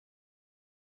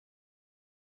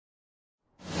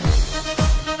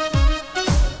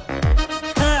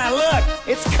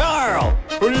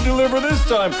deliver this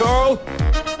time, Carl?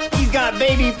 He's got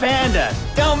baby panda.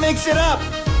 Don't mix it up.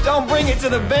 Don't bring it to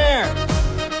the bear.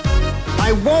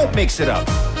 I won't mix it up.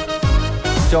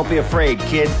 Don't be afraid,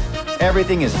 kid.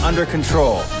 Everything is under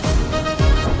control.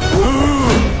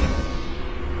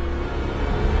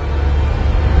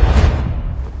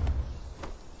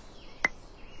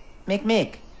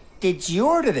 Mick, did you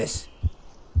order this?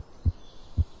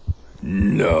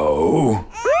 No.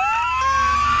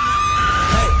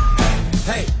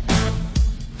 Hey!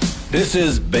 This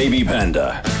is Baby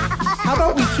Panda. How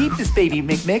about we keep this baby,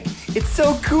 Mick? It's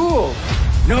so cool.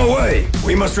 No way!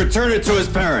 We must return it to his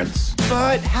parents.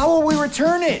 But how will we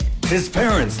return it? His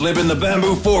parents live in the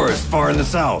bamboo forest far in the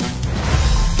south.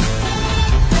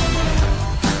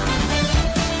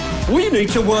 We need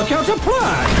to work out a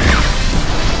plan.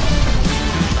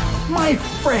 My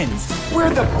friends, we're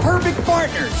the perfect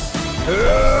partners. Take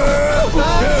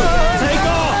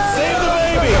off! Save the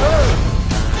baby!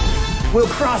 We'll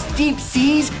cross deep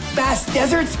seas, vast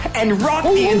deserts, and rock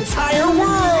the entire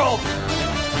world!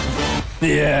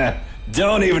 Yeah,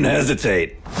 don't even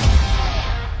hesitate.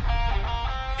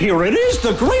 Here it is,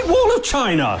 the Great Wall of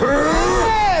China.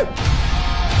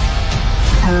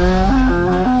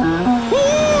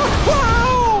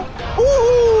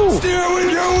 Steer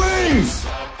with your wings!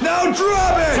 Now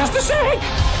drop it! Just a sec!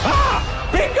 Ah!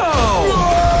 Bingo!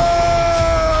 Whoa!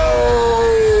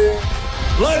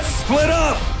 Let's split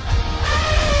up!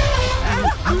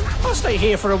 I'll stay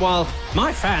here for a while.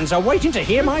 My fans are waiting to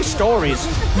hear my stories.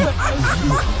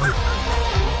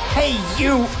 Hey,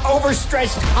 you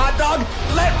overstretched hot dog!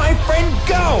 Let my friend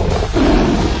go!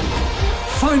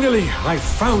 Finally, I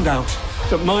found out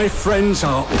that my friends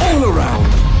are all around.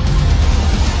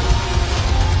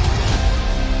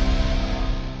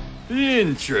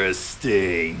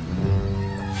 Interesting.